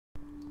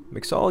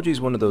Mixology is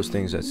one of those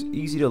things that's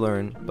easy to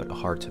learn but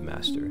hard to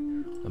master.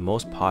 The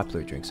most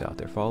popular drinks out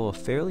there follow a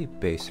fairly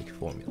basic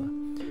formula.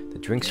 The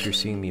drinks you're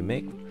seeing me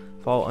make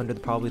fall under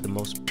probably the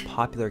most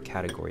popular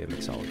category of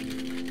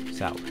mixology,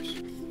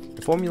 sours.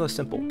 The formula is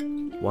simple: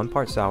 1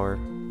 part sour,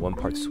 1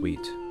 part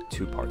sweet,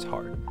 2 parts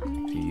hard.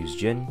 If you use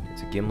gin,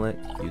 it's a gimlet;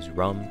 use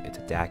rum, it's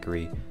a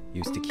daiquiri;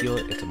 use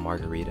tequila, it's a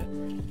margarita;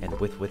 and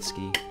with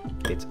whiskey,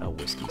 it's a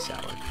whiskey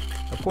sour.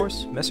 Of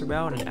course, mess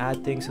around and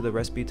add things to the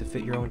recipe to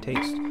fit your own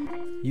taste.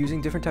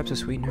 Using different types of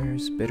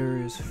sweeteners,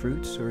 bitters,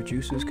 fruits, or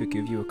juices could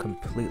give you a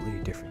completely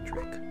different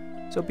drink.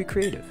 So be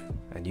creative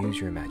and use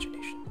your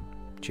imagination.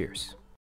 Cheers.